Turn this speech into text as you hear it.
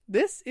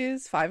This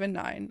is 5 and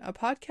 9, a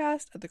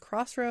podcast at the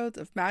crossroads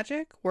of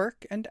magic,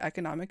 work, and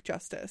economic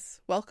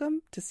justice.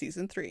 Welcome to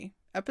Season 3,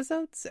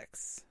 Episode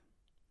 6.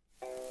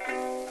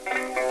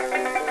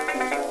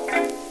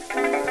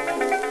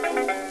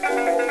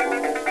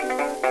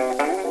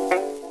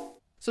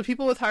 So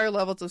people with higher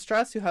levels of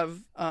stress who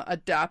have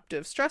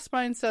adaptive stress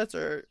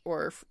mindsets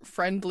or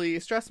friendly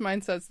stress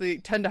mindsets, they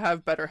tend to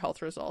have better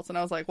health results. And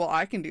I was like, well,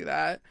 I can do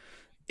that.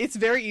 It's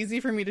very easy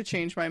for me to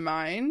change my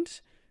mind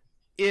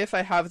if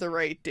I have the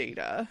right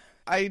data.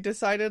 I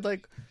decided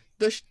like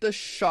the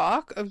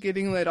shock of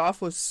getting laid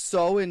off was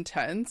so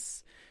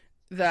intense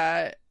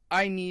that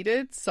I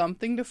needed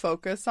something to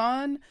focus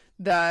on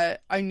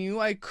that I knew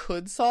I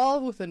could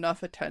solve with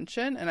enough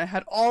attention. And I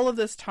had all of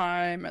this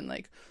time and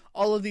like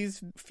all of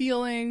these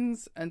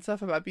feelings and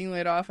stuff about being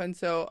laid off. And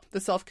so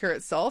the self-care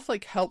itself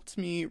like helped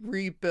me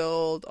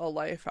rebuild a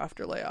life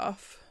after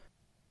layoff.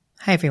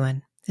 Hi,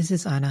 everyone. This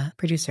is Anna,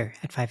 producer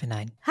at 5 and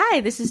 9.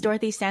 Hi, this is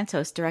Dorothy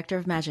Santos, director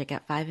of magic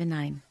at 5 and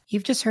 9.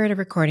 You've just heard a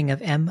recording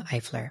of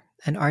Eifler,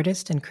 an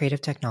artist and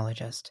creative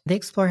technologist. They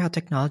explore how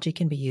technology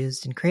can be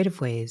used in creative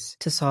ways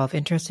to solve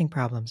interesting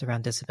problems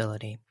around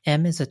disability.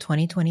 is a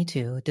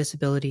 2022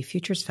 Disability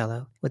Futures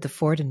Fellow with the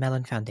Ford and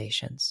Mellon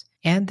Foundations.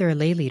 And they're a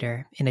lay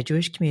leader in a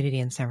Jewish community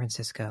in San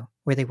Francisco,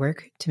 where they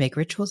work to make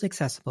rituals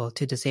accessible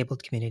to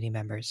disabled community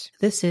members.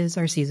 This is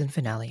our season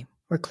finale.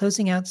 We're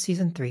closing out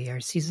Season 3, our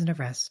season of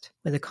rest,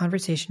 with a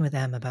conversation with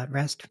Em about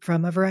rest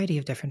from a variety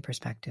of different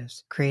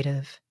perspectives: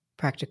 creative,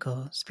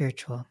 practical,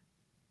 spiritual.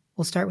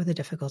 We'll start with a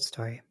difficult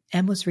story.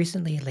 Em was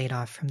recently laid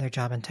off from their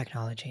job in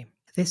technology.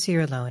 This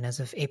year alone,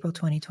 as of April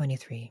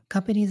 2023,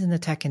 companies in the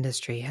tech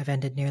industry have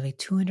ended nearly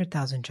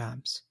 200,000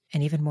 jobs,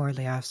 and even more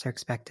layoffs are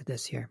expected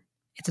this year.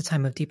 It's a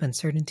time of deep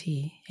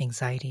uncertainty,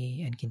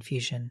 anxiety, and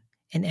confusion.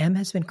 And Em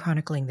has been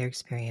chronicling their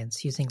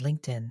experience using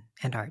LinkedIn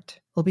and art.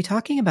 We'll be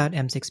talking about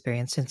Em's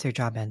experience since their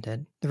job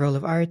ended, the role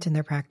of art in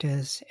their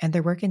practice, and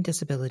their work in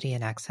disability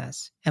and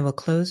access. And we'll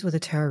close with a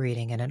tarot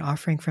reading and an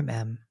offering from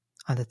Em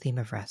on the theme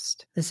of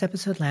rest. This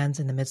episode lands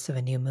in the midst of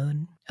a new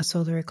moon, a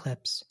solar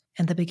eclipse,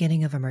 and the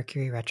beginning of a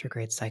Mercury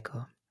retrograde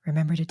cycle.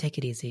 Remember to take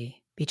it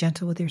easy, be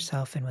gentle with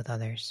yourself and with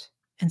others,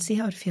 and see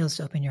how it feels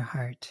to open your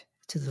heart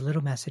to the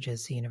little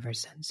messages the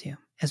universe sends you.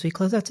 As we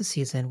close out the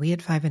season, we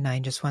at 5 and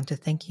 9 just want to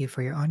thank you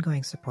for your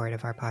ongoing support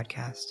of our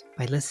podcast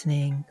by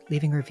listening,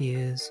 leaving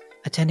reviews,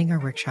 attending our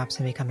workshops,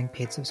 and becoming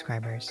paid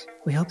subscribers.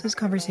 We hope this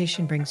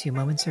conversation brings you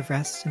moments of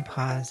rest and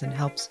pause and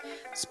helps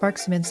spark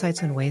some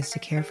insights on ways to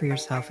care for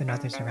yourself and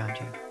others around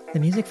you. The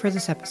music for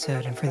this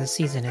episode and for the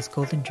season is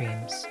Golden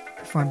Dreams,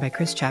 performed by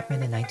Chris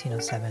Chapman in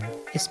 1907.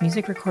 It's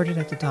music recorded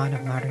at the dawn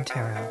of modern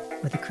tarot,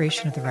 with the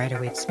creation of the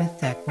Rider-Waite-Smith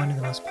deck, one of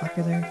the most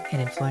popular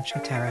and influential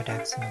tarot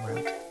decks in the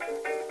world.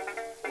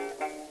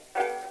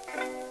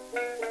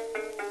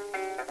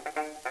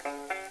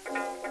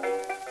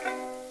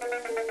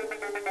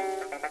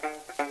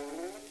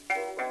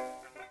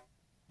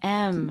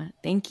 Em,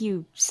 thank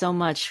you so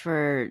much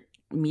for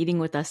meeting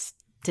with us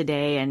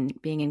today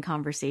and being in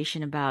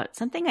conversation about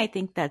something I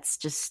think that's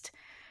just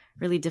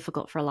really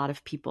difficult for a lot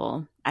of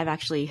people. I've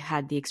actually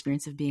had the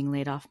experience of being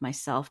laid off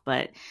myself,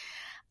 but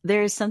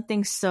there's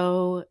something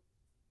so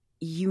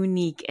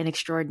unique and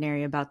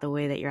extraordinary about the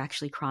way that you're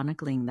actually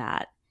chronicling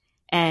that.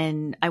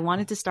 And I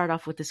wanted to start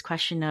off with this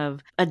question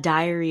of a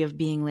diary of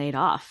being laid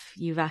off.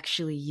 You've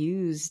actually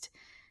used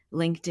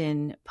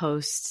LinkedIn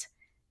posts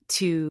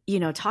to,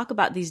 talk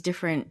about these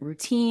different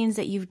routines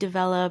that you've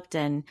developed.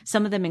 And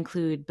some of them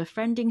include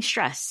befriending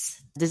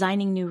stress,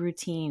 designing new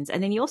routines.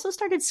 And then you also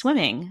started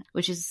swimming,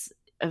 which is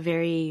a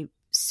very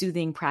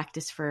soothing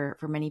practice for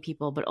many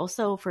people, but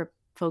also for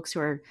folks who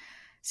are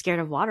scared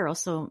of water,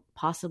 also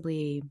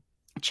possibly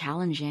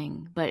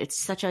challenging, but it's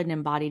such an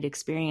embodied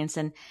experience.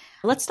 And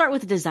let's start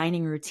with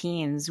designing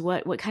routines.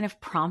 What kind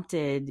of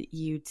prompted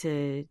you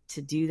to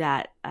do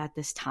that at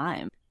this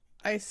time?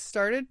 I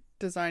started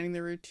designing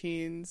the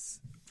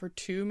routines for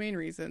two main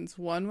reasons.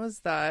 One was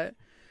that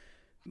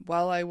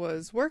while I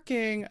was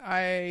working,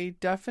 I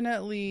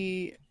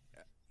definitely,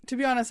 to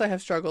be honest, I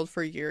have struggled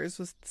for years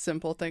with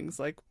simple things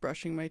like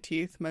brushing my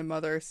teeth. My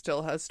mother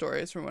still has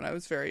stories from when I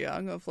was very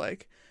young of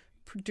like,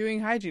 doing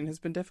hygiene has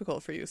been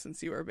difficult for you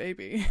since you were a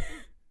baby.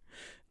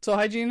 So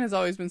hygiene has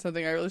always been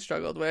something I really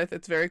struggled with.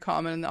 It's very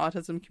common in the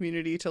autism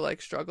community to like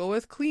struggle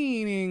with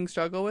cleaning,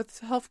 struggle with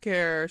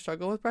healthcare,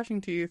 struggle with brushing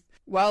teeth.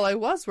 While I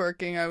was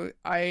working,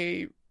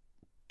 I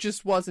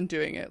just wasn't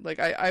doing it. Like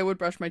I would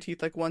brush my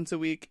teeth like once a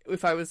week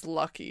if I was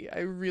lucky. I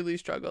really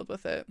struggled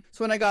with it.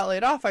 So when I got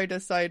laid off, I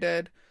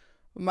decided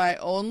my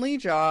only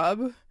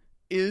job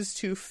is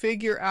to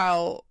figure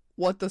out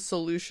what the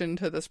solution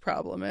to this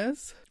problem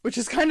is, which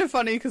is kind of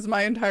funny because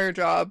my entire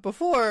job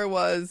before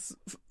was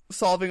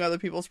solving other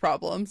people's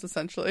problems,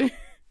 essentially.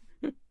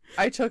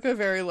 I took a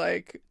very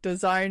like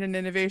design and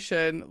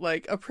innovation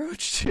like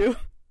approach to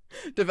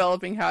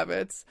developing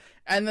habits.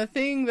 And the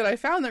thing that I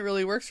found that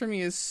really works for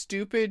me is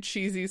stupid,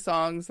 cheesy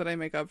songs that I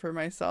make up for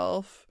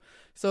myself.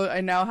 So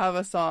I now have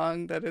a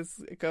song that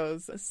it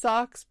goes,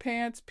 socks,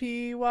 pants,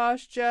 pee,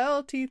 wash,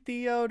 gel, teeth,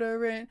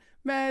 deodorant,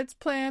 meds,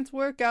 plants,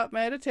 workout,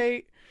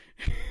 meditate.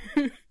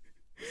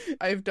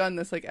 I've done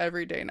this like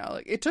every day now.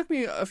 Like it took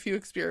me a few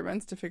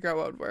experiments to figure out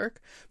what would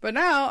work, but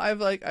now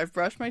I've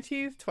brushed my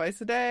teeth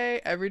twice a day,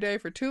 every day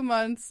for 2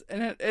 months,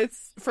 and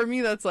it's for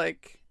me that's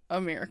like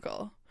a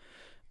miracle.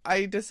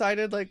 I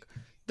decided like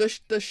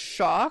the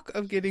shock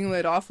of getting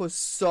laid off was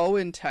so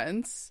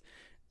intense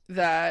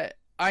that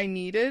I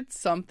needed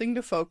something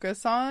to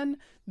focus on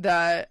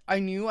that I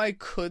knew I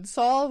could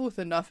solve with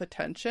enough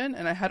attention,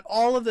 and I had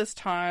all of this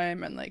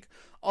time and like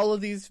all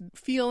of these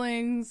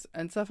feelings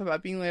and stuff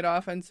about being laid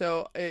off, and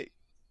so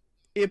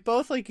it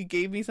both like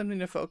gave me something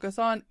to focus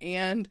on,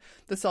 and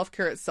the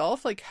self-care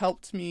itself like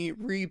helped me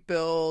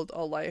rebuild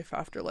a life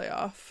after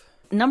layoff.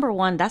 Number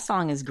one, that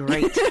song is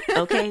great.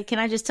 Okay, can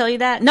I just tell you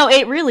that? No,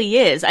 it really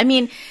is. I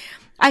mean,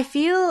 I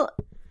feel,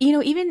 you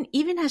know,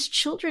 even as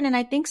children, and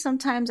I think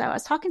sometimes I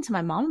was talking to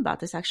my mom about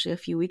this actually a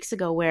few weeks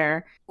ago,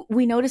 where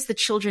we noticed the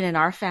children in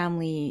our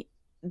family,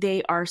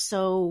 they are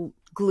so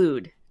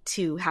glued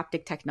to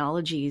haptic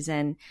technologies.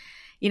 And,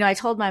 you know, I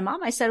told my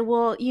mom, I said,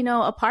 well, you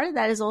know, a part of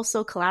that is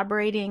also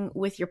collaborating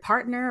with your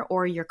partner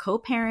or your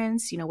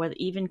co-parents, you know, whether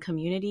even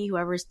community,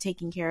 whoever's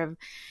taking care of,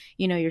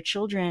 you know, your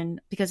children,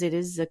 because it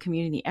is a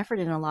community effort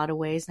in a lot of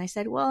ways. And I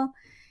said, well,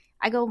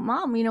 I go,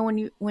 Mom, you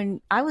know,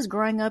 when I was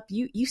growing up,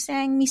 you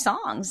sang me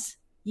songs.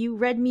 You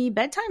read me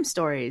bedtime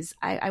stories.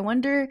 I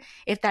wonder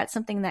if that's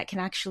something that can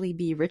actually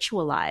be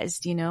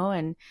ritualized, you know,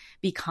 and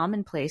be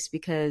commonplace,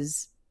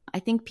 because I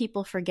think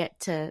people forget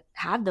to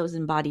have those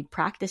embodied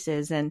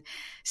practices, and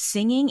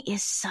singing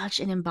is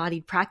such an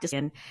embodied practice.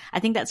 And I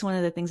think that's one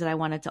of the things that I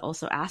wanted to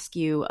also ask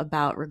you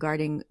about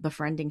regarding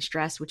befriending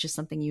stress, which is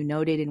something you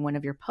noted in one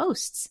of your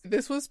posts.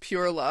 This was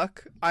pure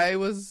luck. I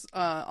was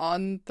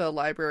on the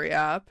library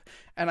app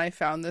and I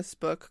found this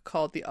book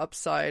called The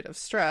Upside of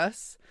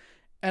Stress.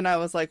 And I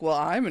was like, well,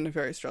 I'm in a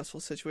very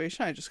stressful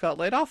situation. I just got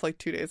laid off like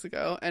 2 days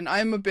ago. And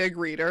I'm a big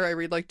reader. I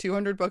read like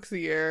 200 books a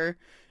year.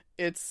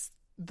 It's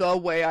the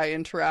way I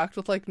interact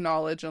with like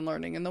knowledge and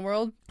learning in the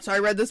world. So I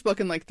read this book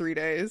in like 3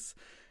 days.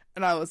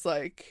 And I was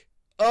like,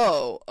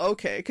 oh,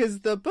 okay.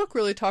 Because the book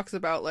really talks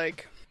about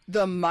like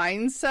the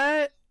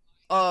mindset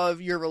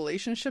of your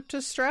relationship to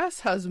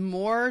stress has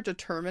more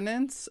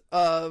determinants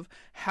of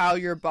how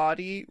your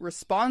body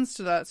responds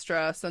to that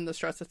stress than the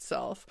stress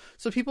itself.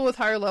 So people with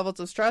higher levels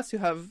of stress who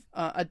have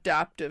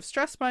adaptive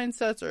stress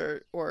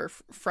mindsets or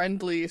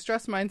friendly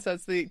stress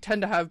mindsets, they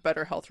tend to have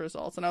better health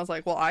results. And I was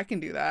like, well, I can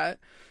do that.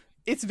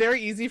 It's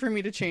very easy for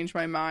me to change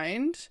my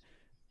mind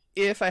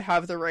if I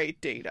have the right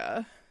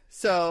data.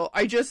 So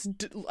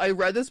I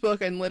read this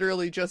book and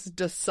literally just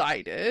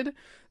decided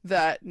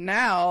that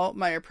now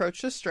my approach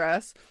to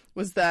stress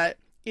was that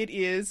it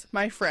is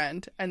my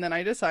friend. And then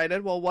I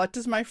decided, well, what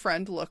does my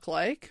friend look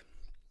like?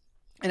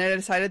 And I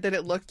decided that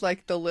it looked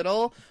like the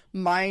little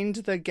Mind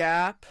the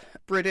Gap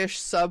British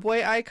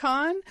subway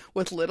icon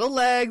with little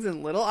legs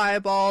and little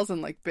eyeballs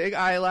and like big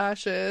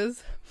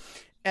eyelashes.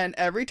 And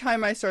every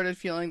time I started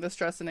feeling the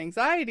stress and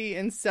anxiety,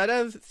 instead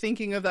of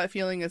thinking of that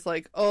feeling as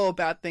like, oh,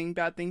 bad thing,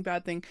 bad thing,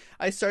 bad thing,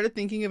 I started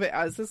thinking of it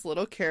as this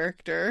little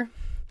character.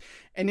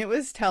 And it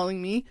was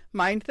telling me,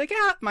 mind the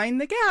gap,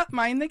 mind the gap,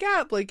 mind the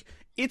gap. Like,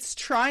 it's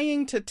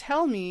trying to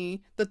tell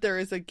me that there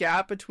is a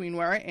gap between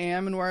where I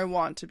am and where I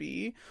want to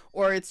be.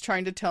 Or it's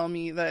trying to tell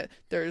me that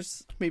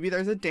maybe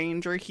there's a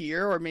danger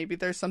here, or maybe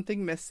there's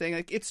something missing.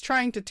 Like, it's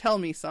trying to tell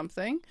me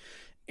something.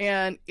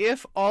 And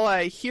if all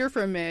I hear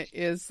from it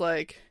is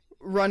like,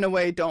 run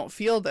away, don't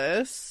feel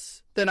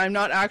this, then I'm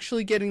not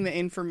actually getting the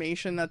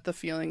information that the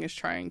feeling is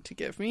trying to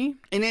give me.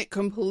 And it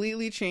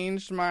completely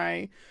changed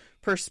my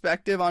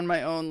perspective on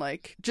my own,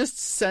 like, just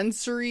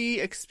sensory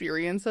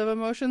experience of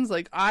emotions.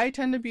 Like, I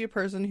tend to be a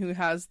person who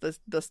has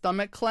the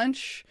stomach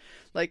clench,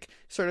 like,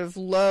 sort of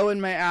low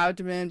in my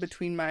abdomen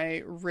between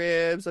my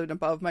ribs and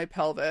above my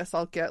pelvis.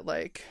 I'll get,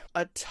 like,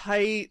 a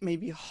tight,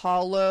 maybe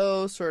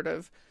hollow sort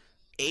of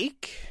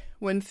ache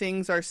when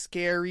things are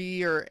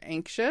scary or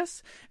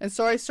anxious. And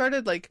so I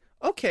started like,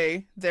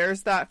 okay,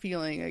 there's that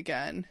feeling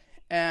again.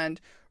 And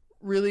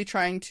really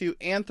trying to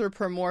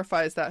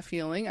anthropomorphize that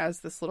feeling as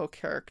this little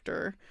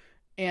character.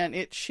 And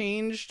it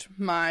changed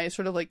my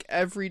sort of like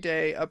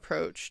everyday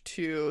approach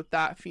to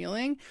that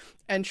feeling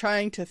and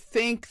trying to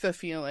thank the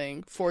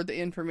feeling for the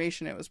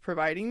information it was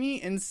providing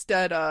me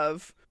instead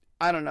of,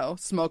 I don't know,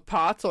 smoke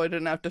pot so I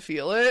didn't have to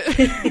feel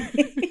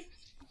it.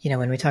 You know,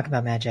 when we talk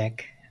about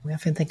magic, we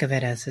often think of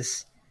it as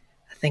this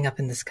thing up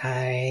in the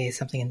sky,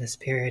 something in the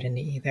spirit, in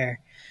the ether.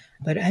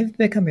 But I've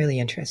become really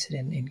interested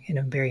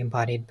in very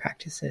embodied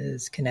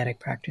practices, kinetic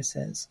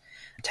practices,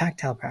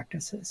 tactile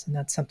practices. And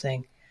that's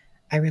something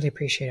I really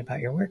appreciate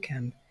about your work,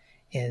 Em,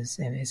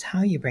 is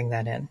how you bring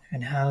that in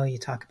and how you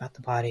talk about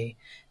the body,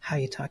 how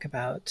you talk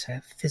about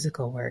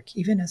physical work.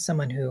 Even as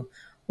someone who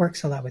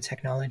works a lot with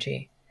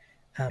technology,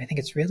 I think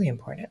it's really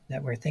important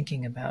that we're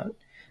thinking about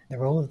the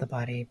role of the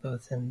body,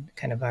 both in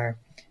kind of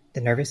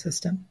the nervous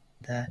system,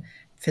 the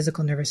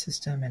physical nervous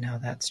system, and how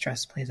that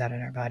stress plays out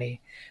in our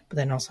body, but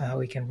then also how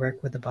we can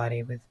work with the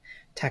body with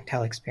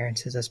tactile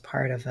experiences as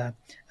part of a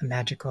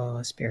magical,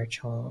 a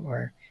spiritual,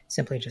 or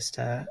simply just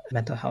a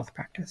mental health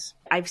practice.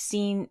 I've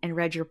seen and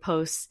read your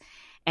posts,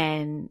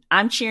 And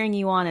I'm cheering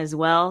you on as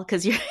well,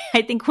 because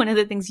I think one of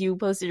the things you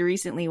posted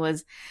recently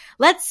was,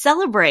 let's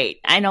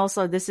celebrate. And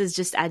also, this is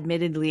just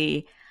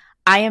admittedly,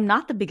 I am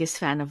not the biggest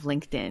fan of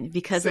LinkedIn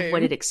because of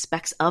what it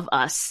expects of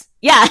us.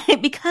 Yeah,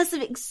 because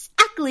of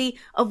exactly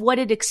of what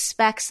it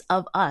expects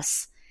of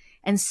us.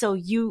 And so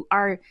you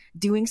are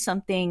doing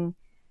something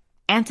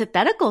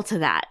antithetical to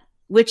that,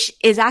 which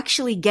is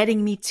actually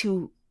getting me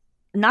to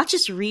not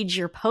just read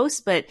your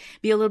post, but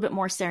be a little bit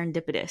more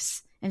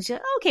serendipitous and say,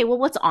 okay, well,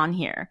 what's on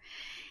here?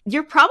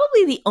 You're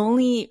probably the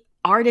only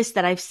artist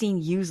that I've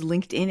seen use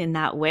LinkedIn in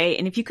that way.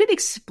 And if you could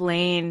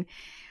explain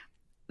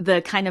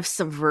the kind of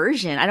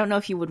subversion, I don't know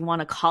if you would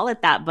want to call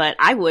it that, but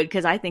I would,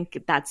 because I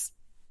think that's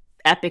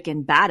epic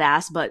and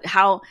badass. But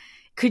how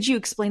could you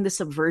explain the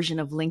subversion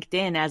of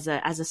LinkedIn as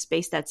a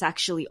space that's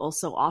actually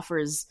also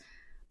offers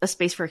a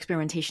space for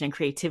experimentation and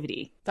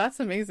creativity? That's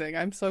amazing.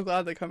 I'm so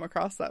glad they come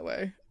across that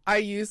way. I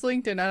use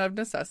LinkedIn out of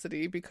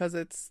necessity because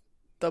it's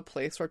the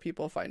place where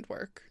people find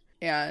work.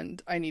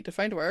 And I need to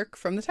find work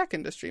from the tech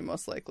industry,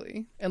 most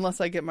likely,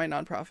 unless I get my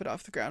nonprofit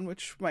off the ground,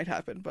 which might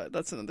happen, but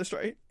that's another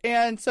story.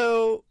 And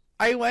so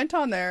I went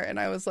on there and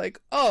I was like,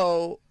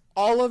 oh,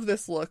 all of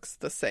this looks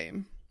the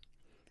same.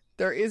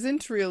 There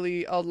isn't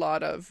really a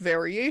lot of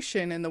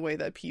variation in the way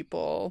that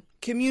people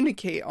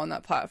communicate on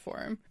that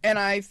platform. And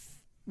I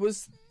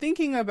was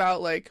thinking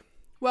about like,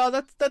 well,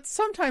 that's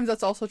sometimes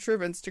that's also true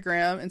of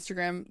Instagram.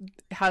 Instagram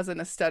has an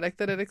aesthetic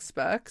that it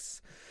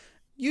expects.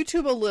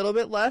 YouTube a little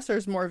bit less,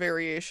 there's more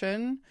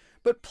variation,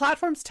 but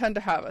platforms tend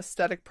to have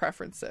aesthetic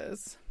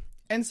preferences.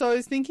 And so I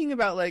was thinking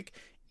about like,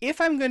 if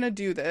I'm going to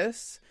do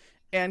this,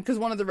 and because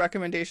one of the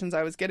recommendations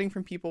I was getting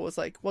from people was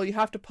like, well, you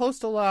have to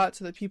post a lot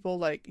so that people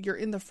like, you're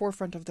in the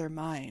forefront of their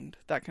mind,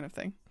 that kind of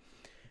thing.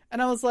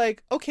 And I was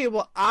like, okay,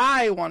 well,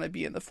 I want to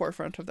be in the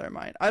forefront of their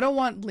mind. I don't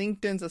want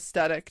LinkedIn's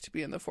aesthetic to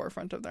be in the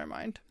forefront of their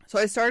mind. So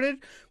I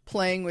started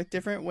playing with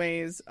different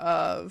ways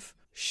of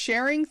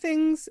sharing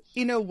things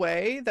in a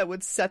way that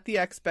would set the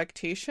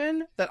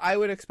expectation that I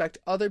would expect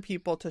other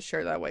people to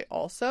share that way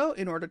also,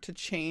 in order to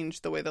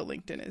change the way that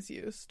LinkedIn is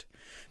used.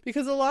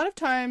 Because a lot of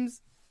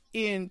times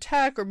in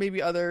tech, or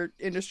maybe other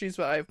industries,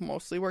 but I've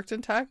mostly worked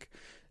in tech,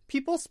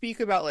 people speak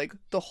about like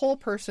the whole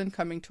person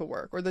coming to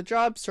work, or the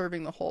job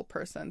serving the whole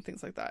person,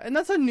 things like that. And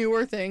that's a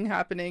newer thing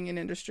happening in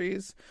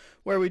industries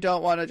where we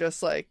don't want to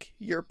just like,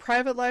 your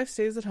private life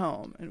stays at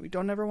home and we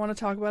don't ever want to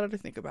talk about it or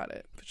think about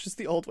it. It's just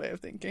the old way of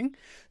thinking.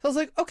 So I was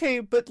like,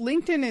 okay, but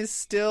LinkedIn is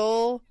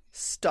still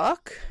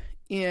stuck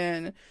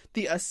in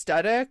the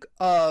aesthetic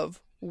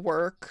of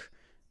work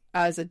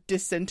as a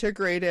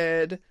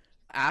disintegrated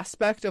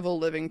aspect of a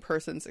living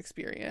person's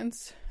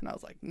experience. And I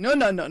was like, no,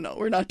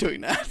 we're not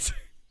doing that.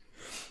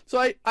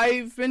 So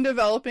I've been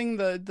developing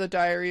the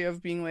diary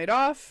of being laid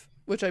off,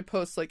 which I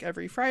post like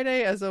every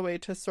Friday as a way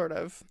to sort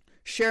of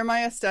share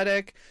my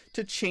aesthetic,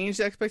 to change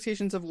the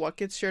expectations of what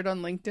gets shared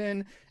on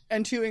LinkedIn,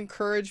 and to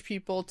encourage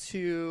people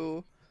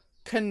to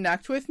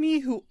connect with me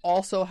who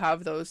also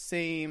have those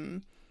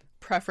same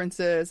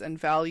preferences and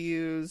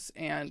values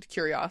and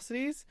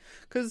curiosities.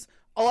 Because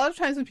a lot of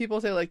times when people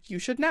say like, you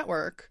should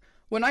network,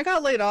 when I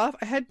got laid off,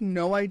 I had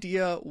no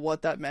idea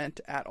what that meant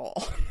at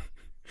all.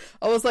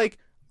 I was like,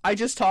 I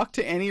just talk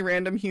to any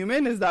random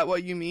human? Is that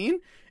what you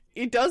mean?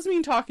 It does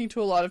mean talking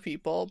to a lot of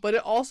people, but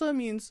it also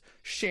means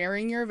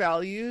sharing your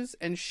values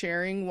and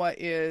sharing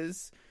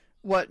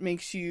what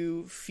makes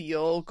you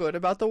feel good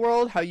about the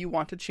world, how you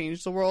want to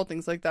change the world,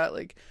 things like that.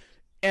 Like,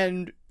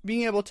 and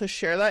being able to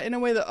share that in a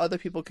way that other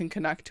people can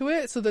connect to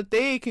it, so that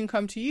they can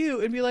come to you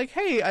and be like,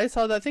 hey, I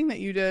saw that thing that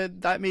you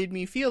did that made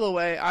me feel a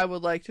way. I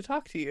would like to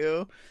talk to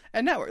you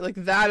and network. Like,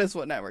 that is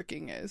what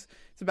networking is.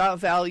 It's about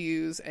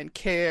values and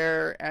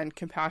care and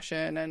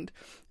compassion, and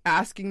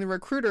asking the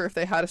recruiter if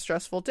they had a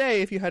stressful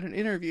day, if you had an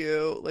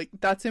interview. Like,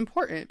 that's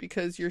important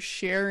because you're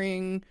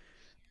sharing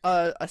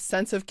a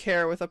sense of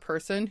care with a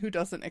person who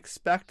doesn't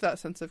expect that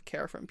sense of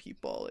care from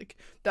people. Like,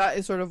 that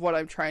is sort of what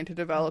I'm trying to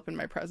develop in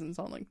my presence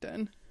on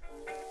LinkedIn.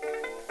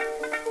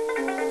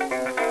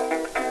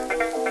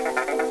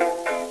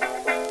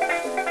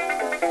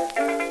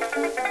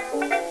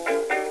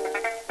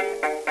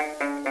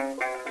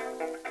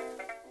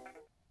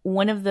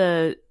 One of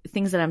the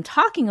things that I'm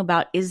talking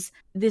about is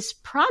this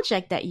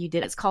project that you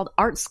did. It's called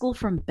Art School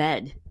from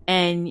Bed.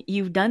 And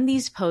you've done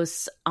these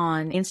posts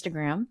on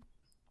Instagram,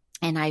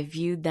 and I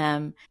viewed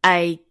them.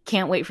 I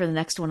can't wait for the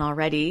next one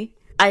already.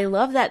 I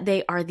love that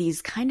they are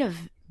these kind of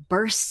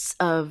bursts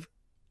of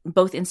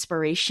both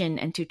inspiration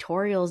and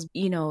tutorials.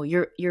 You know,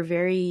 you're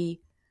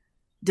very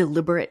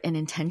deliberate and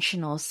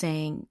intentional,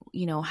 saying,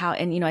 you know, how,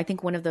 and, you know, I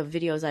think one of the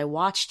videos I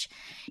watched,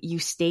 you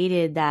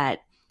stated that,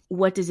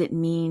 what does it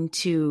mean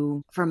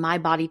for my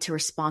body to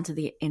respond to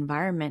the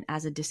environment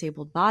as a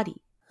disabled body?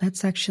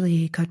 Let's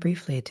actually cut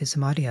briefly to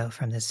some audio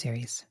from this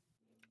series.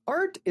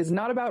 Art is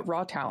not about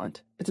raw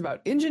talent. It's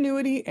about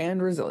ingenuity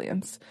and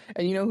resilience.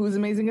 And you know who's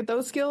amazing at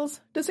those skills?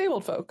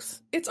 Disabled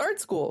folks. It's Art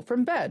School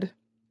from Bed.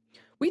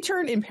 We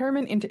turn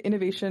impairment into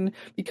innovation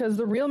because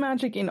the real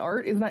magic in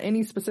art is not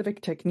any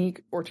specific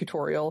technique or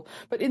tutorial,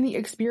 but in the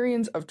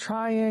experience of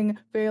trying,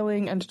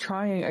 failing, and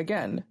trying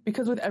again.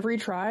 Because with every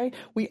try,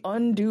 we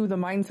undo the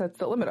mindsets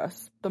that limit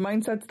us, the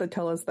mindsets that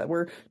tell us that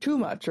we're too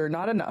much or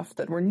not enough,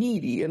 that we're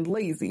needy and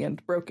lazy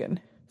and broken.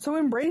 So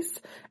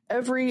embrace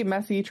every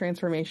messy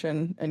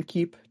transformation and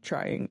keep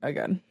trying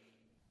again.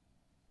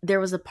 There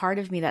was a part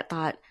of me that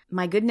thought,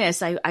 my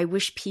goodness, I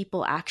wish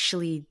people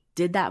actually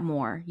did that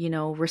more,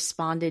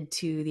 responded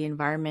to the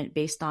environment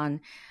based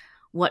on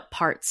what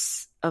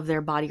parts of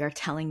their body are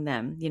telling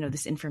them,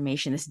 this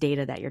information, this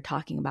data that you're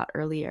talking about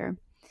earlier.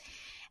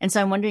 And so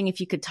I'm wondering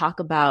if you could talk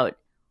about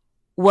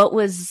what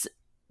was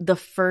the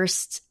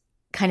first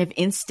kind of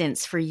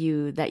instance for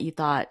you that you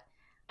thought,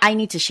 I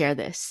need to share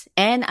this,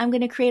 and I'm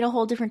going to create a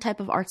whole different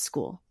type of art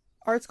school.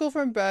 Art School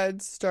from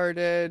Bed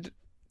started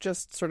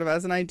just sort of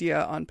as an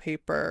idea on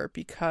paper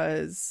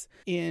because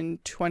in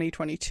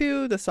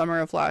 2022, the summer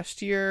of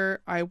last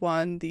year, I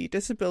won the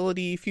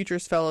Disability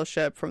Futures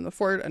Fellowship from the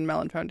Ford and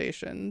Mellon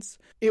Foundations.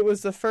 It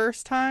was the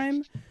first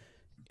time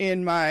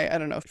in my,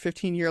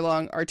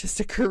 15-year-long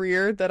artistic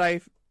career that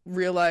I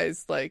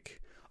realized,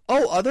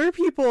 other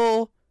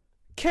people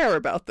care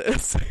about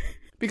this.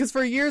 Because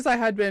for years I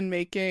had been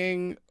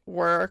making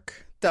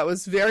work that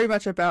was very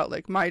much about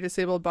my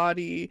disabled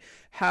body,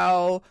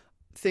 how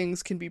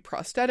things can be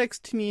prosthetics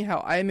to me,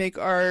 how I make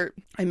art.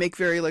 I make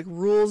very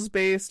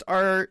rules-based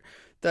art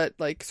that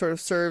sort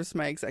of serves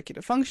my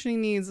executive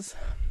functioning needs.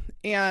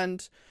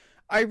 And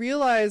I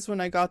realized when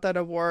I got that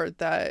award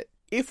that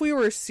if we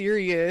were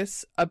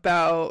serious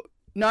about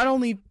not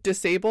only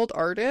disabled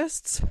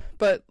artists,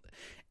 but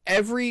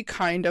every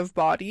kind of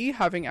body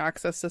having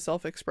access to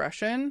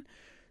self-expression,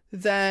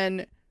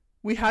 then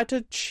we had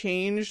to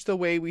change the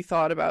way we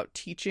thought about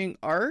teaching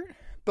art,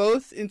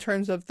 both in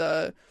terms of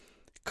the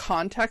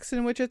context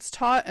in which it's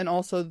taught and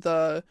also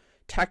the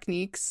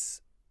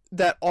techniques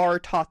that are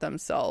taught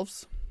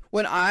themselves.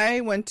 When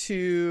I went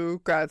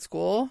to grad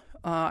school,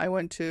 I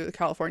went to the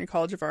California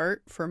College of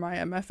Art for my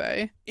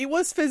MFA. It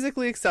was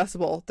physically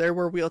accessible. There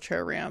were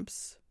wheelchair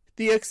ramps.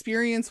 The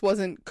experience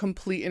wasn't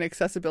complete in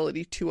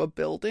accessibility to a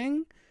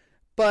building,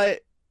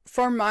 but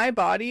for my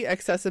body,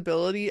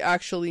 accessibility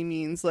actually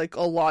means a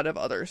lot of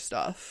other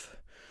stuff.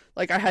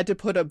 I had to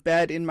put a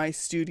bed in my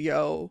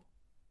studio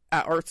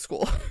at art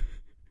school.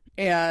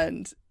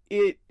 And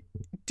it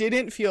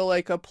didn't feel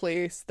like a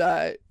place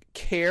that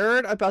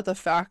cared about the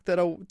fact that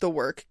the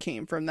work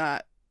came from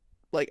that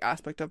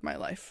aspect of my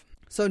life.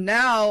 So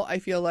now I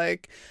feel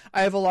like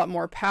I have a lot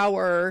more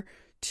power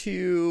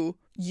to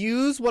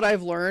use what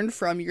I've learned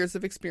from years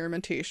of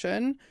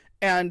experimentation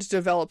and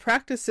develop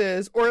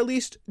practices, or at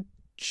least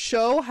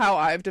show how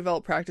I've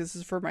developed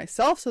practices for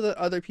myself so that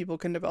other people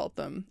can develop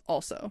them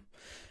also.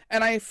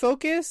 And I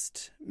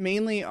focused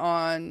mainly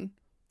on,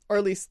 or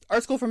at least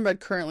Art School from Bed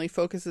currently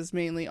focuses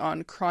mainly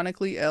on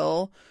chronically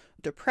ill,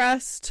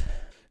 depressed,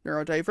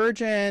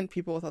 neurodivergent,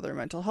 people with other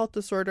mental health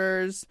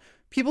disorders,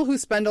 people who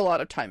spend a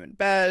lot of time in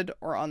bed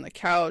or on the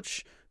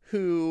couch,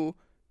 who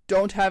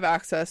don't have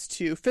access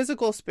to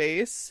physical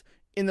space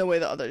in the way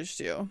that others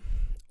do,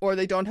 or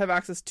they don't have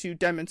access to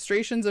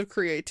demonstrations of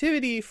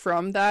creativity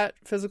from that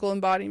physical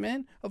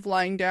embodiment of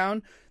lying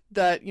down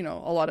that, a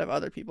lot of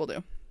other people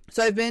do.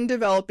 So I've been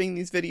developing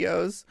these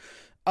videos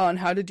on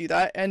how to do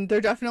that, and they're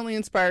definitely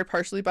inspired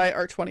partially by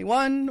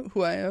Art21,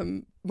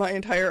 who my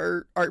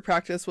entire art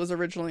practice was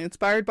originally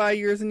inspired by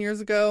years and years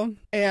ago.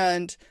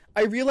 And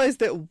I realized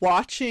that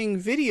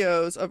watching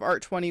videos of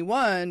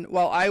Art21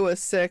 while I was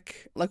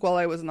sick, while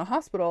I was in the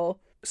hospital,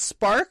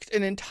 sparked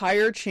an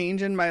entire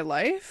change in my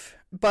life,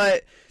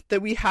 but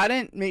that we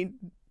hadn't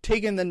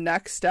taken the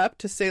next step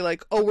to say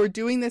we're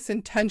doing this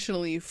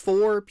intentionally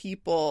for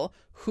people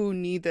who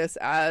need this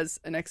as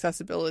an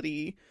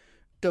accessibility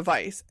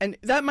device. And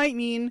that might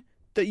mean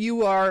that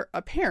you are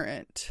a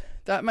parent.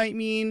 That might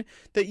mean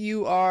that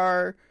you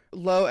are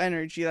low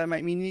energy. That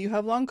might mean that you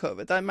have long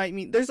COVID. That might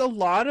mean there's a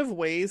lot of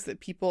ways that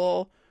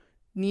people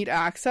need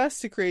access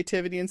to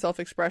creativity and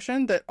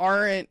self-expression that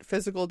aren't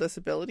physical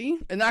disability.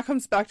 And that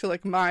comes back to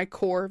my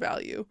core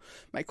value.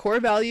 My core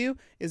value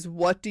is,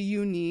 what do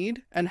you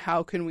need and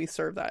how can we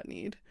serve that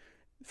need?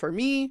 For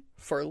me,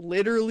 for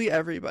literally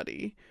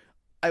everybody,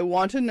 I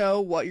want to know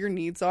what your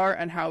needs are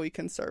and how we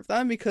can serve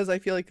them, because I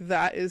feel like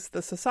that is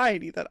the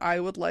society that I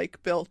would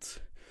like built,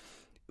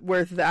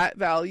 where that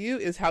value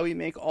is how we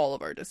make all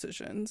of our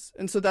decisions.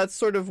 And so that's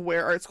sort of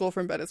where Art School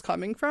from Bed is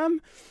coming from.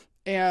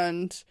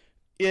 And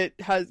it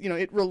has,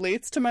 it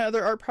relates to my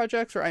other art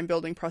projects where I'm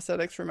building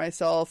prosthetics for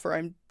myself, or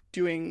I'm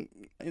doing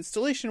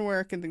installation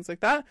work and things like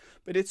that.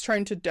 But it's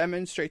trying to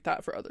demonstrate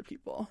that for other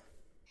people.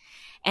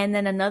 And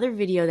then another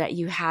video that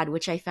you had,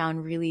 which I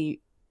found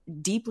really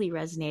deeply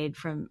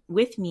resonated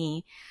with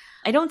me.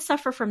 I don't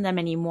suffer from them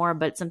anymore,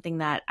 but something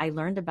that I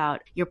learned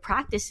about your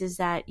practice is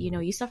that,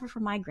 you suffer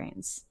from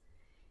migraines.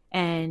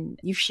 And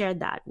you've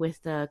shared that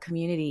with the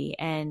community.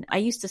 And I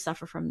used to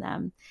suffer from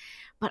them.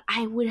 But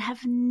I would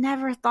have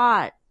never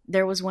thought.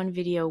 There was one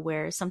video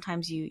where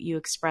sometimes you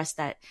express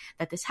that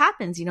this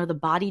happens, the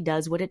body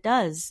does what it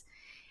does.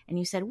 and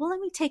you said, well, let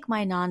me take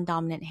my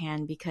non-dominant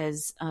hand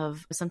because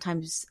of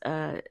sometimes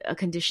a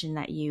condition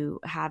that you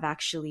have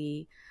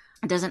actually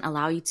doesn't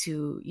allow you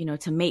to,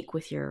 to make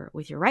with your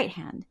right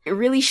hand. It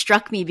really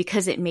struck me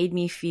because it made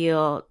me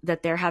feel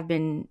that there have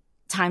been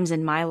times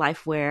in my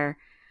life where,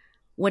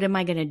 what am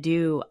I going to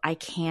do? I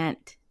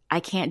can't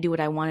do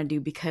what I want to do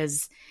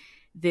because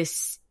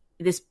this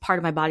part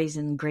of my body is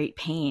in great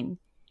pain.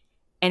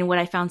 And what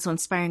I found so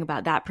inspiring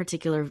about that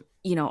particular,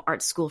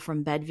 art school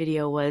from bed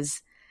video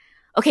was,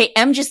 okay,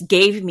 Em just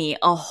gave me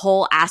a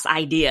whole ass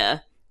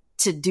idea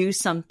to do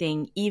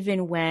something,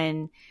 even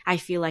when I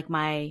feel like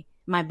my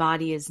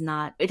body is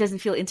not, it doesn't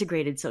feel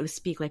integrated, so to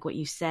speak, like what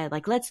you said.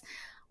 Like,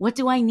 what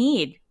do I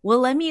need? Well,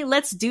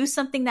 let's do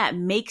something that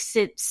makes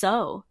it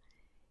so,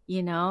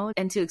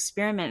 and to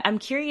experiment. I'm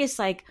curious,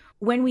 like,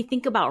 when we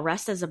think about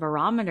rest as a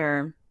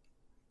barometer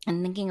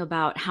and thinking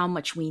about how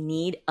much we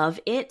need of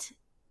it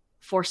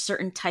for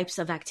certain types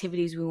of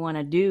activities we want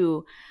to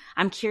do,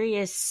 I'm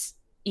curious,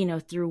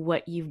 through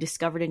what you've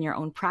discovered in your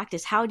own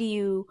practice, how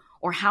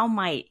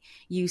might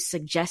you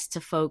suggest to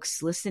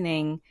folks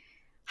listening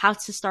how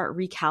to start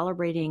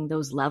recalibrating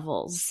those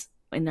levels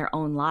in their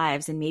own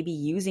lives and maybe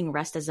using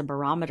rest as a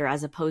barometer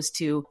as opposed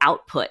to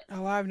output?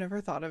 Oh, I've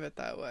never thought of it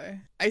that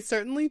way. I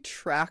certainly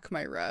track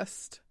my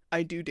rest.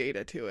 I do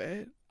data to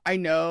it. I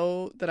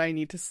know that I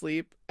need to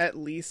sleep at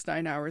least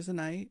 9 hours a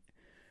night.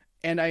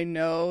 And I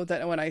know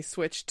that when I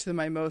switched to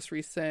my most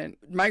recent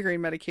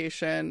migraine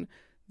medication,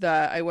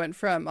 that I went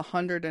from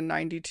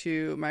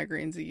 192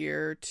 migraines a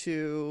year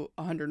to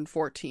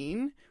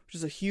 114, which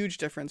is a huge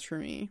difference for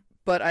me.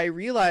 But I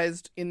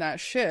realized in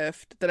that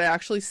shift that I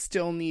actually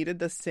still needed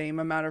the same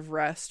amount of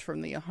rest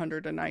from the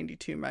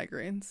 192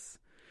 migraines.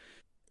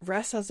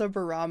 Rest as a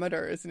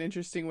barometer is an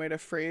interesting way to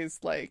phrase,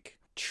 like,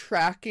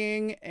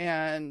 tracking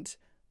and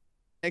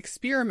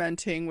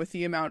experimenting with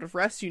the amount of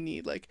rest you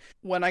need. Like,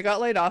 when I got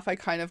laid off, I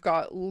kind of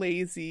got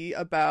lazy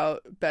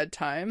about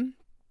bedtime.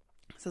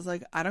 So it's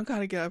like, I don't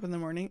gotta get up in the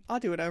morning. I'll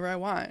do whatever I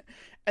want.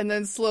 And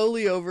then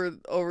slowly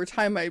over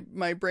time,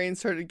 my brain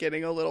started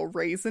getting a little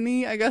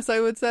raisiny, I guess I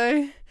would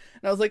say.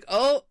 And I was like,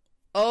 oh,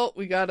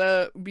 we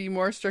gotta be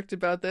more strict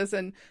about this,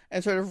 and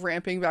sort of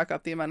ramping back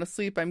up the amount of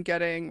sleep I'm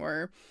getting,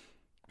 or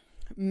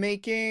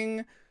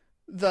making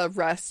the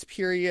rest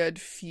period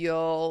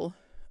feel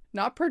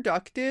not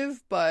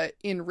productive, but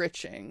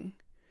enriching.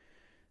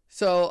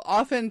 So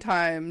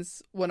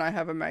oftentimes when I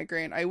have a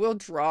migraine, I will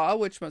draw,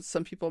 which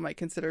some people might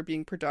consider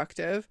being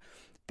productive.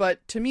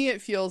 But to me,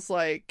 it feels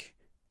like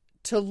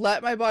to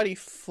let my body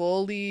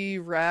fully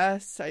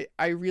rest,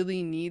 I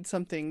really need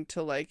something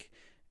to, like,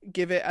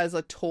 give it as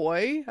a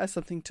toy, as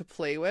something to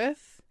play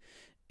with.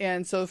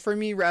 And so for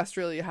me, rest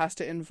really has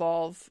to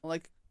involve,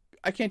 like,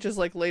 I can't just,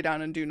 like, lay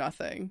down and do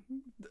nothing.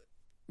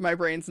 My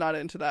brain's not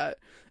into that.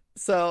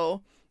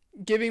 So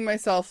giving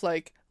myself,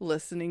 like,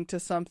 listening to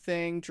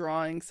something,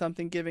 drawing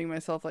something, giving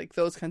myself, like,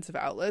 those kinds of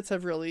outlets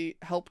have really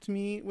helped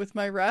me with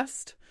my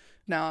rest.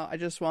 Now I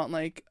just want,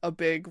 like, a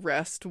big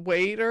rest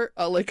weight, or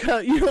like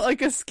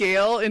a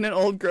scale in an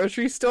old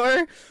grocery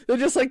store that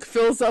just, like,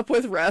 fills up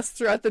with rest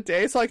throughout the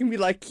day, so I can be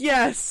like,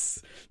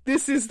 yes,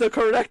 this is the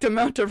correct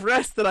amount of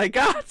rest that I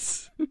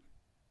got.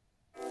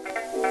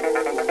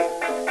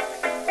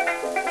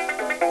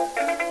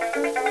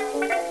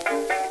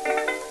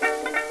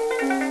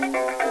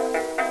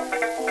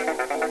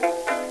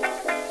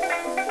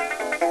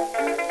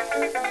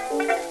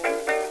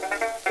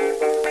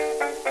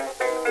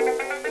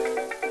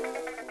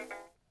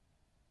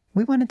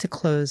 We wanted to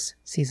close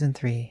Season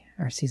 3,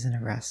 our season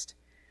of rest,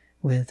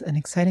 with an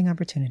exciting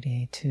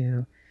opportunity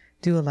to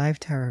do a live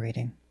tarot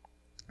reading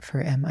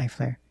for M.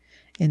 Eifler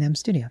in M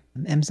Studio.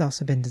 M's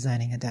also been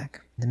designing a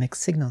deck, the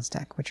Mixed Signals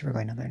deck, which we're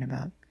going to learn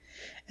about.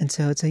 And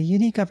so it's a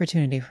unique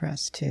opportunity for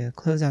us to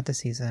close out the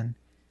season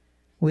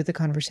with a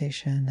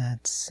conversation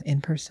that's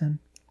in person,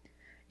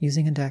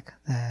 using a deck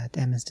that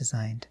M has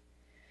designed,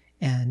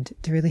 and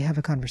to really have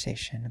a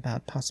conversation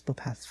about possible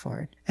paths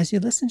forward. As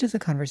you listen to the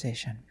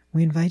conversation,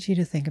 we invite you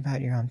to think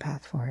about your own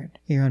path forward,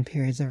 your own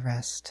periods of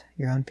rest,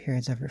 your own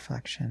periods of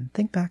reflection.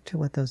 Think back to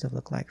what those have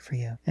looked like for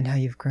you, and how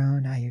you've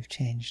grown, how you've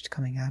changed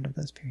coming out of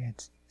those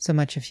periods. So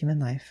much of human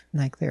life,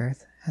 like the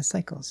earth, has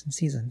cycles and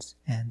seasons,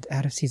 and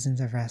out of seasons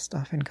of rest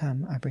often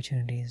come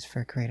opportunities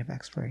for creative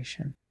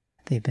exploration.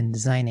 They've been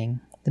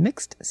designing the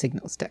Mixed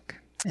Signals deck.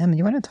 Em,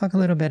 you want to talk a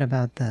little bit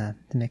about the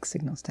Mixed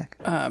Signals deck?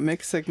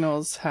 Mixed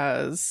Signals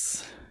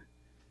has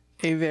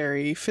a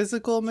very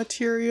physical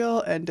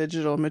material and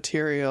digital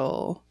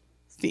material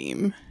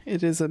theme.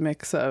 It is a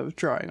mix of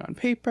drawing on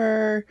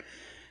paper,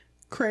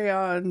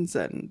 crayons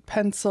and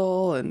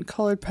pencil and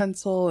colored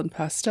pencil and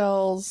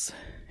pastels,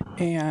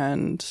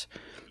 and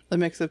a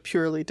mix of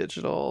purely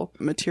digital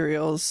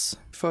materials,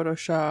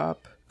 Photoshop,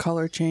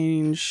 color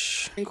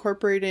change,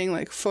 incorporating,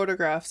 like,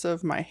 photographs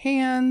of my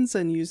hands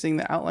and using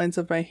the outlines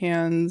of my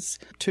hands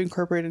to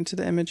incorporate into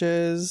the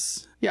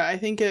images. Yeah, I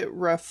think it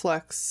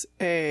reflects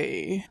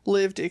a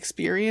lived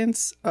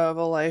experience of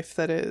a life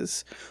that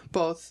is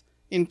both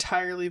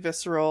entirely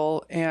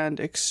visceral and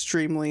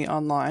extremely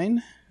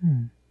online.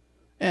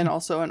 and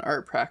also an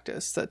art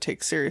practice that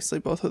takes seriously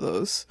both of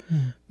those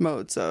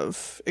modes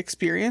of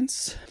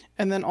experience.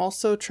 And then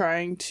also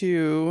trying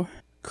to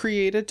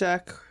create a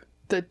deck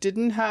that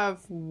didn't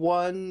have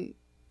one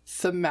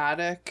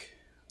thematic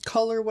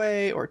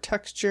colorway or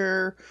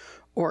texture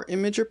or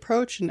image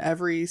approach in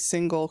every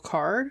single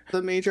card.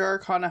 The major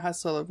arcana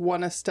has sort of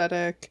one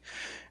aesthetic,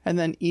 and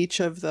then each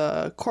of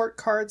the court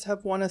cards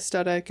have one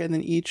aesthetic, and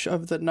then each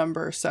of the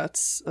number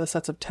sets, the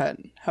sets of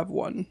 10, have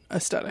one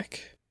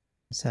aesthetic.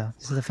 So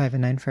this is the 5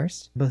 and 9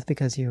 first, both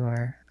because you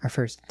are our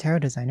first tarot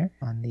designer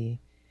on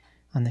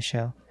the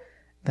show,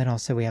 but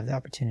also we have the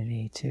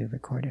opportunity to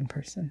record in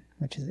person,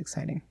 which is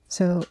exciting.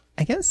 So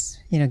I guess,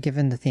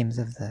 given the themes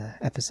of the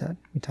episode,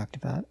 we talked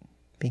about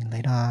being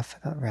laid off,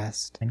 about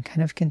rest, and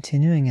kind of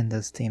continuing in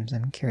those themes,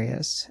 I'm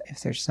curious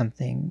if there's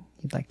something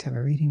you'd like to have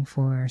a reading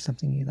for,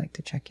 something you'd like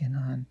to check in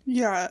on.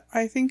 Yeah,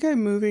 I think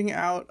I'm moving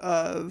out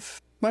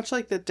of, much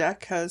like the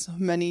deck has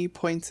many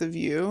points of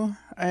view,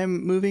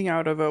 I'm moving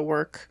out of a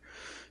work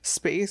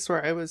space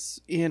where I was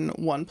in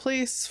one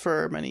place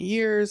for many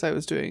years. I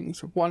was doing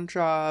one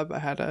job. I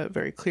had a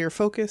very clear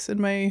focus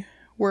in my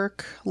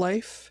work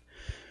life.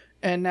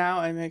 And now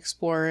I'm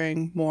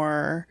exploring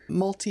more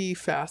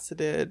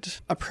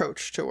multifaceted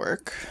approach to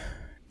work,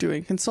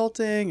 doing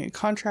consulting and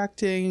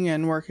contracting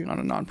and working on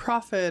a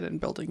nonprofit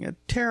and building a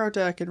tarot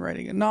deck and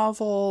writing a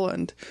novel.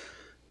 And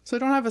so I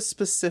don't have a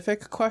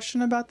specific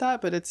question about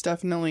that, but it's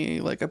definitely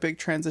like a big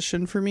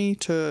transition for me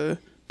to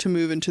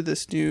move into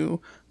this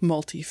new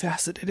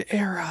multifaceted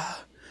era.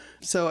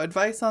 So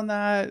advice on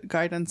that,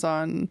 guidance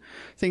on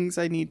things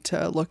I need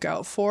to look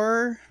out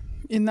for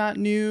in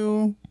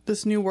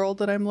this new world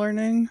that I'm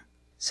learning.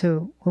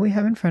 So what we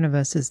have in front of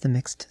us is the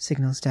Mixed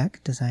Signals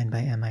deck designed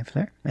by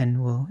Eifler,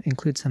 and we'll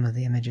include some of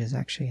the images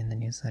actually in the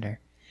newsletter.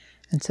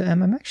 And so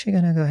I'm actually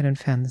going to go ahead and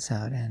fan this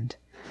out, and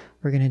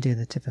we're going to do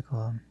the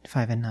typical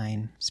 5 and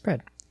 9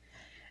 spread.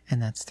 And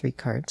that's 3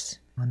 cards.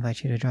 I'll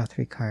invite you to draw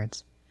 3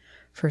 cards.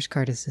 First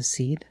card is the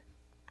seed.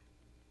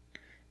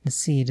 The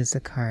seed is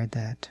the card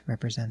that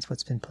represents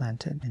what's been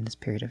planted in this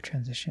period of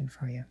transition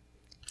for you.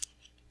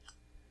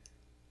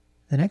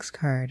 The next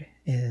card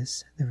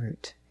is the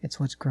root. It's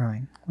what's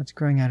growing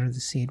out of the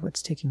seed,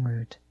 what's taking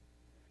root.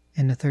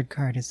 And the third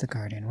card is the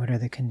garden. What are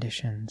the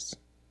conditions?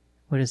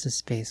 What is the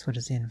space? What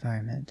is the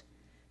environment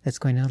that's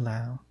going to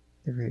allow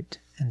the root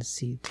and the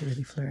seed to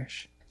really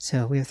flourish?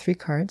 So we have 3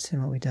 cards,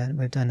 and what we've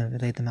done is we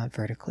laid them out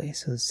vertically.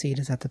 So the seed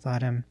is at the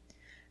bottom,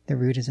 the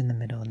root is in the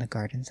middle, and the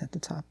garden's at the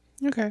top.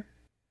 Okay.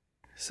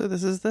 So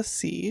this is the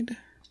seed,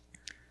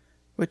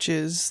 which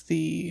is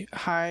the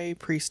High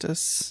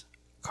Priestess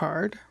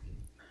card.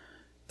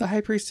 The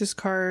High Priestess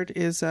card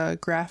is a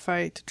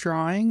graphite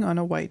drawing on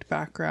a white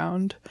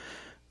background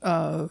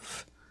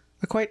of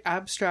a quite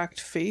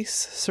abstract face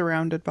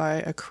surrounded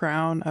by a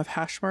crown of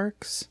hash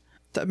marks.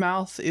 The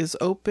mouth is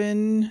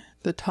open,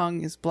 the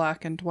tongue is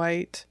black and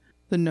white,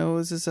 the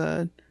nose is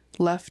a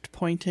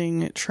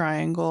left-pointing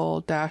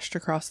triangle dashed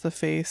across the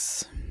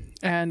face,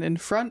 and in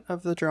front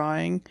of the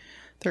drawing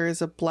there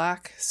is a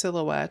black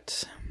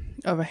silhouette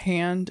of a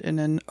hand in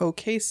an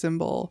OK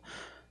symbol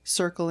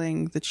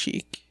circling the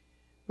cheek,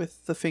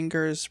 with the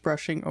fingers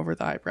brushing over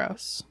the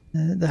eyebrows.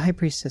 The High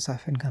Priestess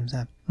often comes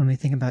up when we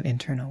think about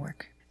internal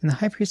work. And the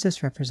High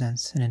Priestess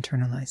represents an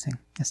internalizing,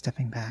 a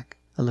stepping back,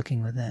 a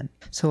looking within.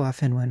 So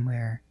often when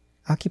we're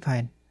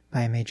occupied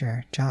by a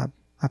major job,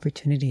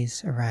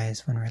 opportunities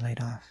arise when we're laid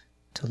off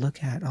to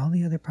look at all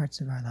the other parts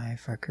of our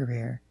life, our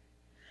career,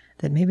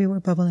 that maybe we're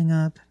bubbling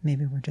up,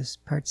 maybe we're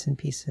just parts and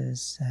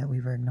pieces that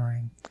we were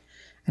ignoring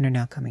and are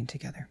now coming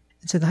together.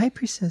 And so the High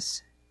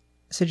Priestess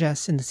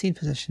suggests, in the seed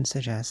position,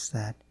 suggests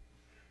that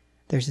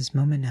there's this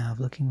moment now of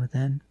looking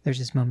within. There's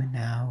this moment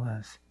now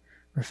of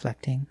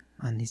reflecting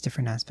on these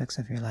different aspects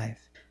of your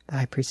life. The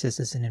High Priestess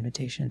is an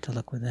invitation to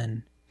look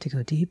within, to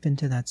go deep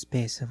into that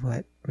space of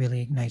what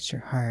really ignites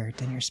your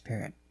heart and your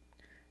spirit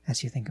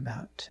as you think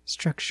about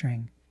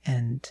structuring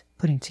and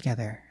putting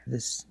together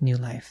this new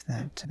life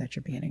that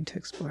you're beginning to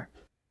explore.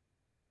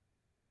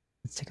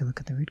 Let's take a look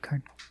at the root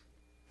card.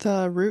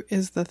 The root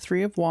is the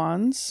 3 of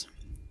Wands,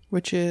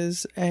 which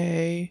is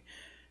a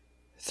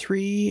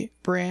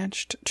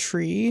 3-branched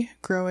tree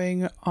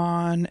growing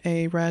on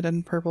a red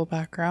and purple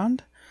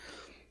background.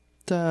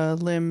 The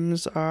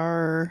limbs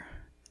are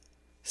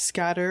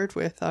scattered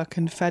with a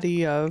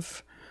confetti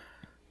of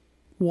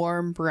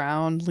warm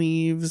brown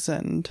leaves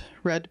and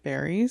red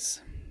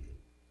berries.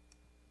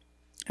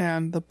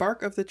 And the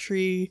bark of the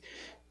tree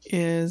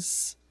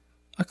is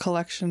a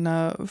collection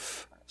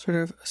of sort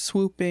of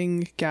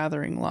swooping,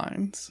 gathering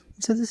lines.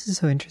 So this is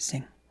so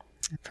interesting.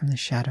 From the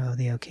shadow of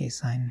the OK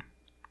sign,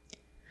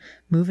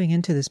 moving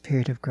into this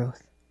period of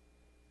growth,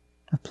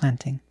 of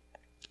planting,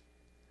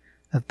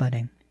 of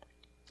budding.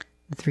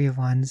 The 3 of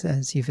Wands,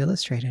 as you've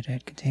illustrated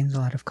it, contains a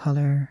lot of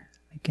color.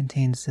 It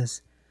contains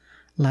this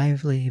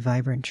lively,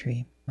 vibrant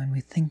tree. When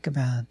we think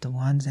about the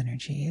Wands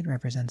energy, it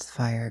represents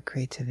fire,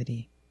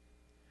 creativity,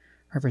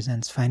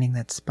 represents finding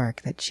that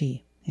spark, that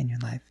chi in your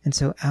life. And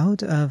so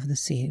out of the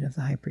seed of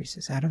the High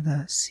Priestess, out of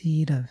the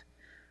seed of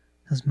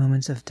those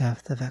moments of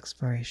depth of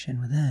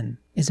exploration within,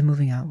 is a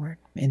moving outward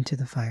into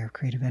the fire of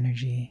creative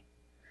energy,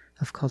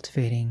 of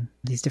cultivating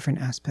these different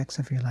aspects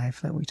of your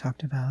life that we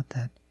talked about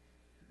that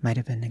might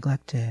have been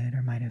neglected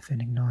or might have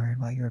been ignored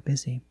while you were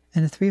busy.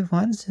 And the Three of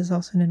Wands is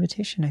also an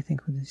invitation, I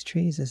think, with these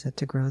trees, is that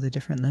to grow the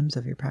different limbs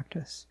of your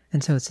practice.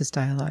 And so it's this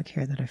dialogue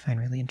here that I find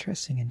really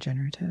interesting and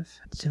generative,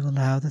 to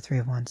allow the Three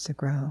of Wands to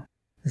grow.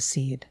 The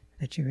seed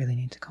that you really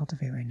need to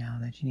cultivate right now,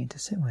 that you need to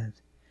sit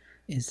with,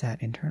 is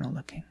that internal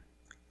looking.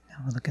 Now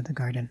we'll look at the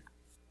garden.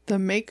 The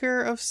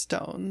Maker of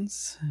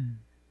Stones.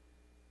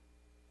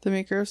 The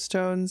Maker of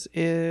Stones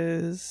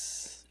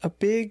is a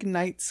big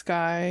night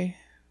sky,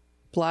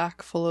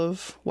 black, full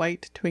of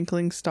white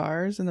twinkling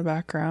stars in the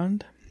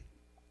background.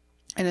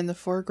 And in the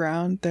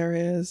foreground, there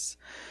is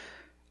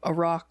a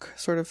rock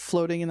sort of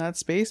floating in that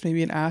space,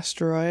 maybe an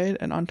asteroid.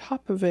 And on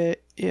top of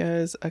it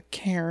is a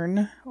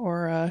cairn,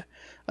 or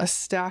a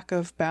stack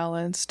of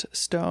balanced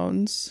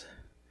stones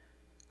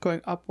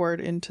going upward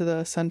into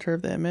the center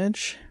of the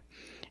image.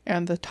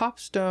 And the top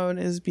stone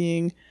is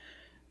being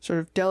sort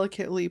of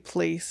delicately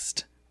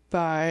placed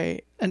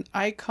by an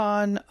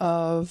icon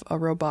of a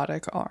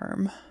robotic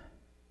arm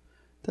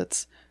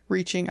that's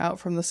reaching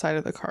out from the side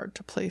of the card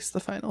to place the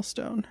final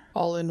stone,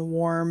 all in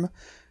warm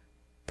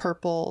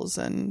purples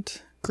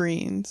and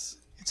greens.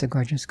 It's a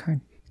gorgeous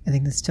card. I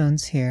think the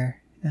stones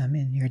here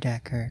in your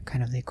deck are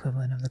kind of the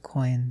equivalent of the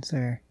coins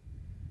or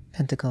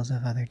pentacles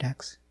of other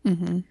decks.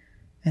 Mm-hmm.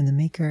 And the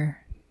Maker,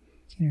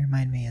 can you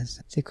remind me,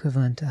 is the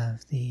equivalent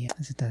of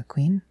is it the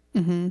Queen?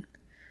 Mm-hmm.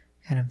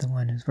 Kind of the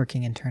one who's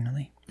working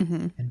internally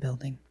and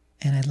building.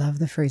 And I love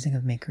the phrasing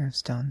of Maker of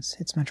Stones.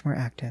 It's much more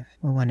active.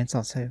 Well, one, it's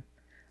also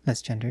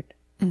less gendered,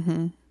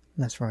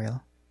 less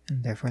royal,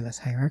 and therefore less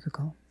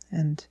hierarchical.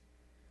 And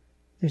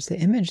there's the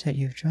image that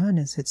you've drawn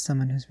is it's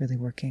someone who's really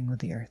working with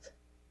the earth.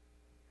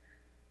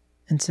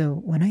 And so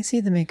when I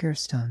see the Maker of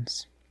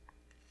Stones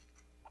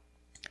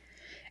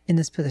in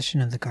this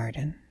position of the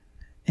garden,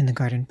 in the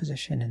garden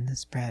position, in this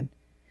spread,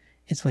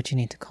 it's what you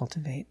need to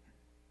cultivate,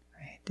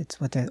 right?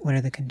 It's what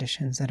are the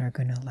conditions that are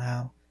going to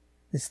allow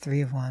this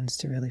Three of Wands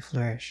to really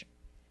flourish.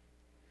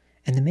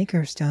 And the Maker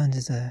of Stones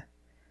is a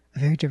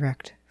very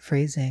direct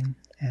phrasing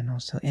and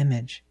also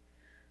image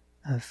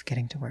of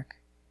getting to work,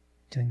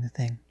 doing the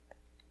thing,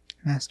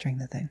 mastering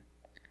the thing,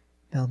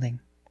 building.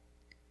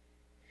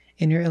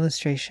 In your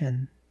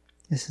illustration,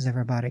 this is a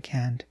robotic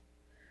hand,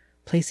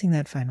 placing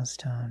that final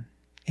stone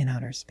in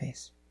outer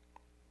space.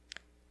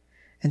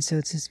 And so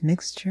it's this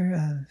mixture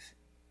of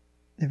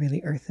the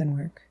really earthen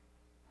work,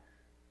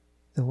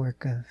 the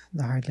work of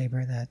the hard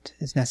labor that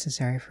is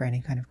necessary for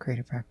any kind of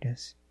creative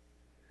practice,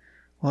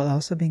 while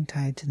also being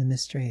tied to the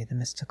mystery, the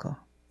mystical,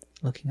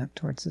 looking up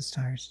towards the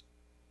stars.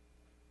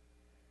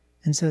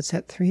 And so it's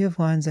that Three of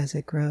Wands as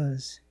it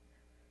grows,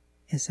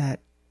 is that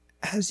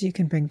as you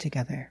can bring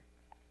together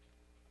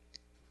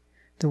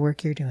the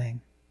work you're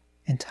doing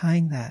and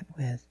tying that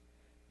with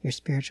your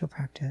spiritual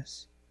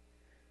practice,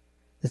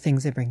 the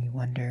things that bring you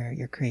wonder,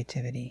 your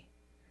creativity,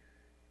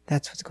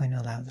 that's what's going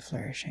to allow the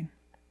flourishing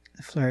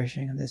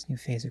of this new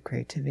phase of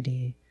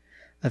creativity,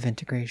 of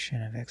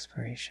integration, of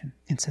exploration.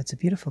 And so it's a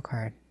beautiful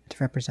card to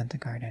represent the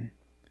garden,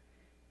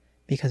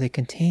 because it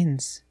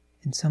contains,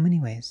 in so many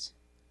ways,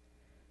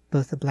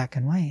 both the black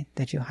and white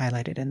that you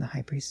highlighted in the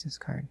High Priestess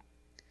card,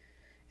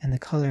 and the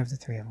color of the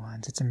Three of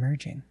Wands. It's a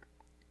merging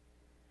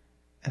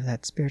of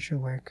that spiritual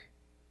work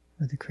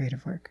with the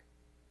creative work,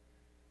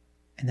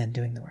 and then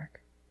doing the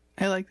work.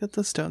 I like that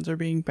the stones are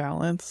being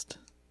balanced,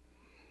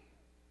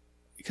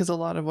 because a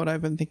lot of what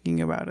I've been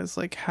thinking about is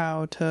like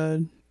how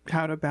to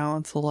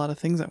balance a lot of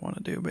things I want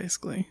to do,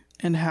 basically,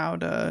 and how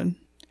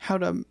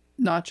to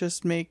not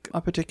just make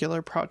a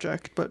particular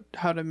project, but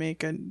how to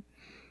make a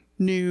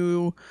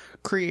new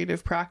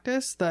creative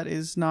practice that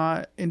is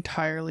not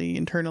entirely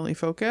internally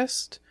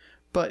focused,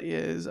 but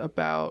is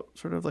about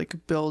sort of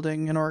like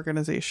building an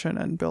organization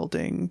and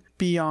building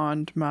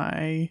beyond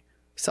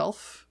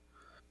myself.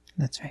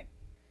 That's right.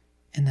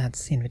 And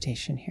that's the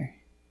invitation here,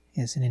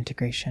 is an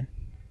integration,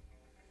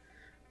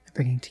 a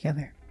bringing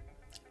together,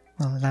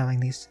 while allowing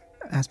these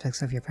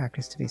aspects of your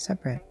practice to be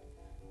separate.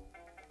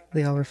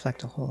 They all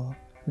reflect a whole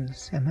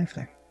who's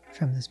Eifler.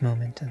 From this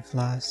moment of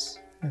loss,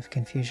 of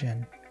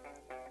confusion,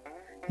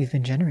 you've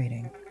been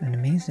generating an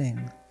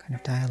amazing kind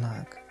of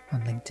dialogue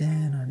on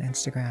LinkedIn, on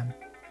Instagram,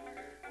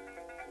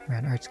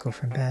 around Art School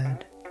from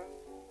Bed,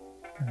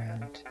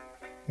 around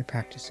your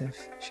practice of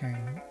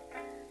sharing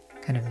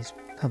kind of these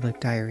public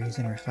diaries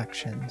and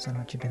reflections on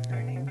what you've been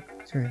learning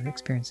through the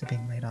experience of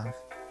being laid off.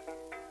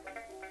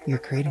 You're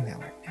creating that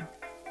work now.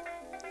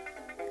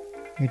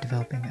 You're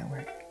developing that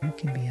work. It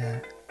can be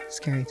a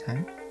scary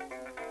time,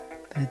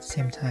 but at the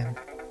same time,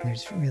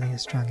 there's really a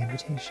strong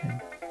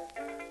invitation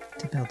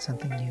to build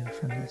something new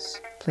from this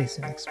place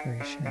of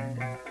exploration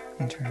and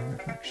internal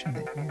reflection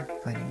that you're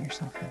finding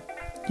yourself in.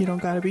 You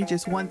don't gotta be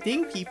just one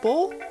thing,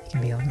 people. You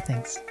can be all the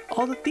things.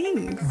 All the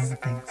things. All the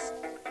things.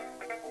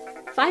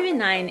 5 and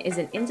 9 is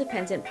an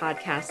independent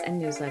podcast and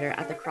newsletter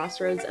at the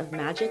crossroads of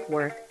magic,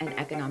 work, and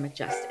economic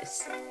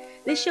justice.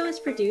 This show is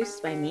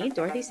produced by me,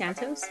 Dorothy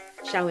Santos,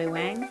 Xiaowei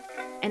Wang,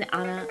 and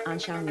Anna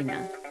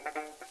Anshaumina.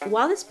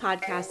 While this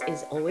podcast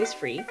is always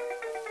free,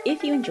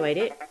 if you enjoyed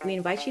it, we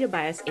invite you to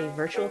buy us a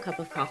virtual cup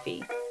of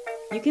coffee.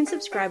 You can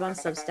subscribe on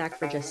Substack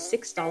for just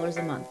 $6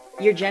 a month.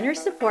 Your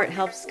generous support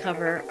helps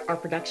cover our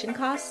production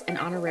costs and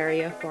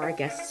honoraria for our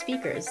guest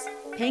speakers.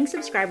 Paying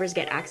subscribers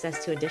get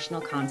access to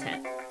additional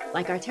content,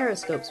 like our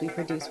taroscopes we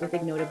produce with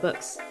Ignota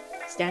Books,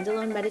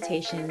 standalone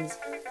meditations,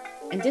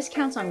 and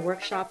discounts on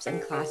workshops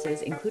and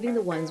classes, including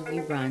the ones we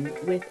run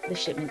with the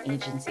Shipment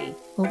Agency.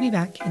 We'll be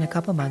back in a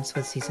couple months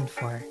with Season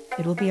 4.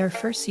 It will be our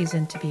first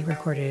season to be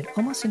recorded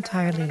almost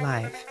entirely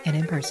live and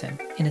in person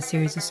in a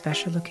series of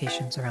special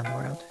locations around the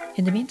world.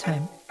 In the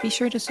meantime, be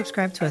sure to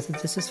subscribe to us at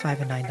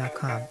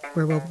thisis5and9.com,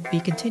 where we'll be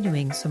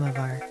continuing some of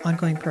our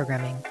ongoing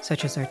programming,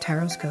 such as our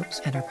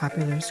taroscopes and our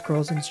popular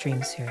Scrolls and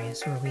Streams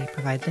series, where we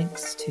provide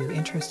links to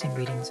interesting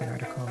readings and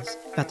articles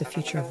about the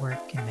future of work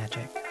and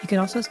magic. You can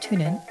also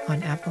tune in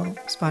on Apple,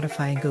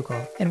 Spotify, and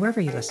Google, and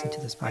wherever you listen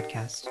to this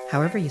podcast.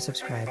 However you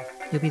subscribe,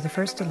 you'll be the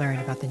first to learn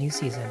about the new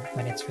season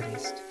when it's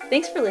released.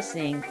 Thanks for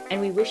listening,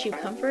 and we wish you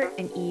comfort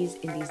and ease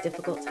in these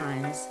difficult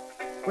times.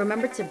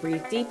 Remember to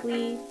breathe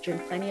deeply,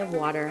 drink plenty of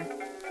water,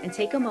 and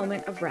take a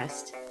moment of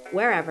rest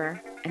wherever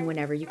and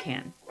whenever you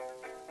can.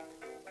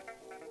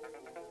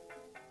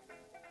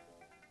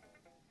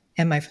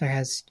 Eifler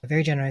has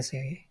very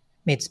generously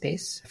made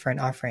space for an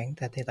offering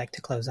that they'd like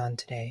to close on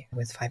today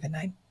with 5 and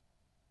 9.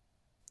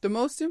 The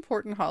most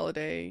important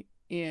holiday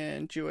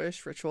in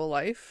Jewish ritual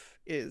life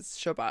is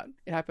Shabbat.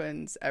 It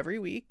happens every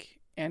week,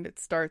 and it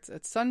starts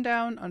at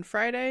sundown on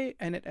Friday,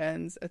 and it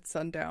ends at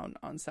sundown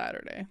on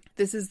Saturday.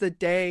 This is the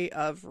day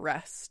of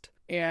rest,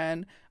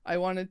 and I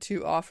wanted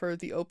to offer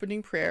the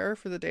opening prayer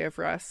for the day of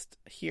rest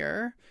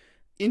here.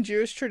 In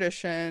Jewish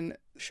tradition,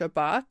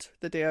 Shabbat,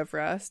 the day of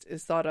rest,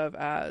 is thought of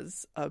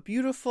as a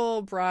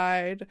beautiful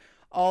bride,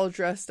 all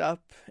dressed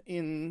up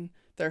in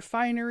their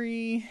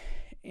finery,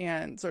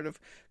 and sort of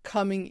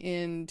coming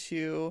in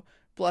to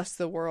bless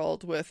the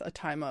world with a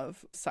time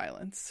of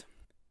silence.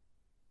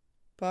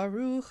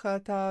 Baruch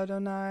atah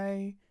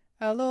Adonai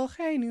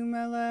Eloheinu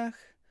melech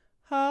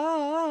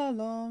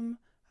ha'olam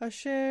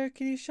asher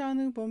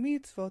kiddushanu bo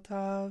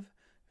mitzvotav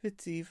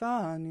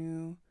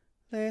v'tzivanu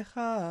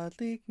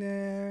lechadlik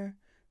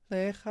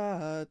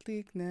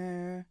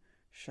ner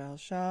shal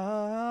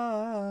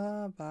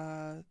Shabbat.